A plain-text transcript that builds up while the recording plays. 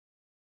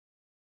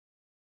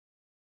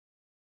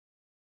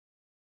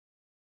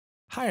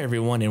Hi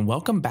everyone, and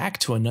welcome back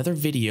to another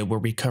video where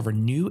we cover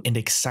new and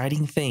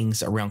exciting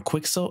things around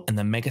Quixel and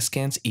the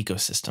Megascans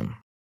ecosystem.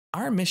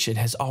 Our mission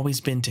has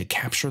always been to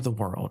capture the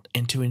world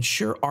and to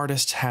ensure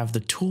artists have the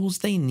tools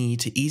they need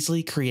to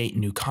easily create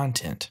new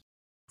content.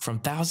 From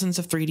thousands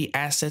of 3D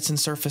assets and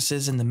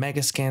surfaces in the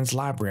Megascans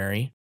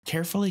library,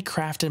 carefully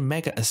crafted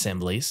mega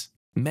assemblies,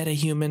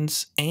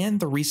 metahumans, and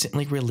the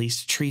recently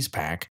released trees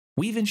pack,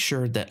 we've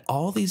ensured that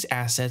all these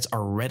assets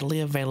are readily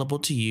available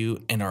to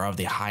you and are of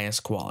the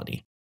highest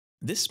quality.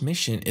 This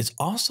mission is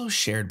also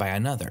shared by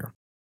another.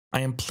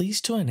 I am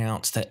pleased to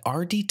announce that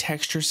id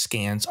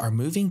scans are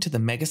moving to the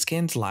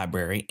Megascans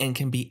library and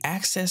can be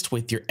accessed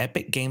with your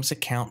Epic Games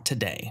account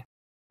today.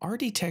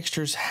 RD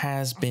Textures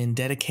has been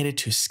dedicated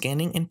to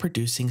scanning and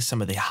producing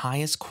some of the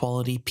highest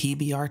quality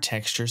PBR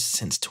textures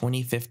since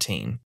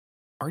 2015.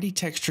 RD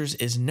Textures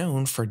is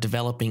known for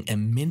developing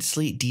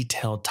immensely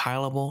detailed,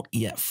 tileable,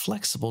 yet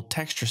flexible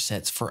texture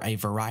sets for a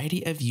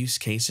variety of use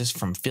cases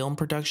from film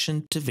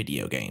production to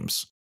video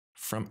games.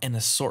 From an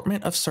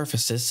assortment of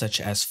surfaces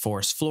such as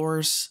forest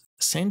floors,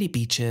 sandy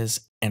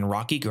beaches, and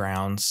rocky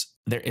grounds,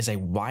 there is a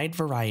wide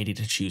variety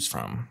to choose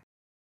from.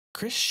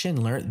 Chris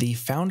Schindler, the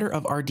founder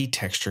of RD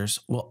Textures,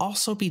 will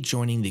also be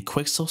joining the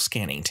Quixel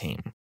scanning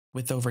team.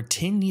 With over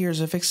 10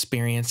 years of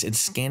experience in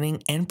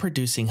scanning and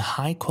producing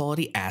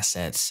high-quality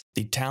assets,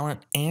 the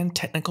talent and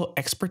technical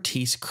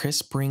expertise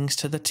Chris brings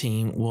to the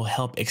team will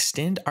help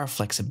extend our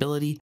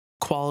flexibility,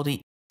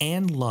 quality,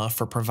 and love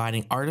for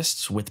providing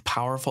artists with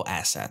powerful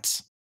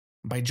assets.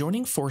 By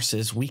joining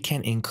forces, we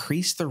can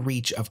increase the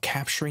reach of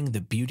capturing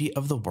the beauty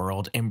of the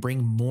world and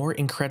bring more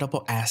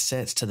incredible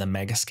assets to the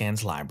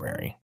Megascans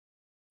library.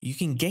 You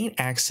can gain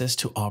access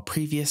to all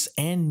previous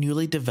and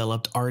newly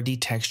developed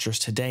RD textures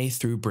today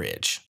through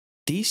Bridge.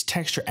 These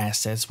texture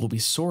assets will be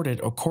sorted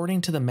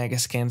according to the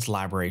Megascans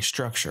library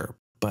structure,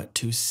 but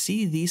to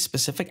see these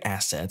specific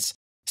assets,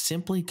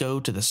 simply go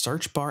to the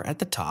search bar at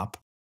the top,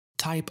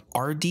 type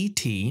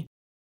RDT,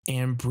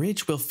 and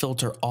Bridge will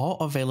filter all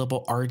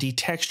available RD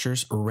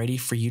textures ready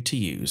for you to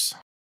use.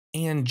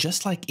 And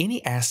just like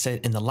any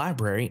asset in the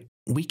library,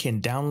 we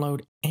can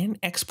download and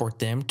export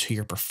them to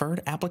your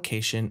preferred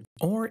application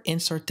or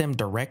insert them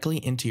directly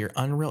into your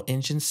Unreal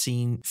Engine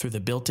scene through the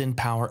built-in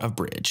power of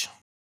Bridge.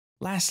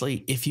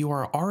 Lastly, if you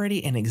are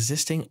already an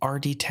existing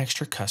RD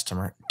texture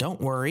customer,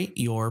 don't worry,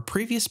 your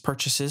previous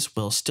purchases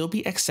will still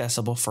be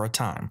accessible for a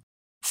time.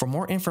 For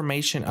more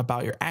information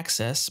about your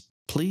access,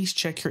 please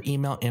check your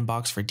email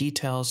inbox for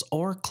details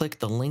or click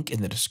the link in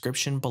the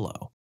description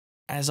below.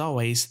 As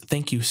always,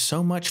 thank you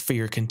so much for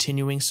your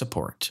continuing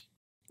support.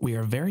 We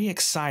are very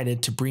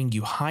excited to bring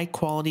you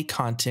high-quality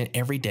content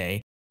every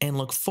day and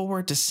look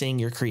forward to seeing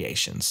your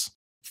creations.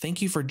 Thank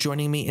you for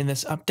joining me in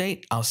this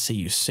update. I'll see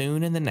you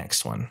soon in the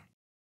next one.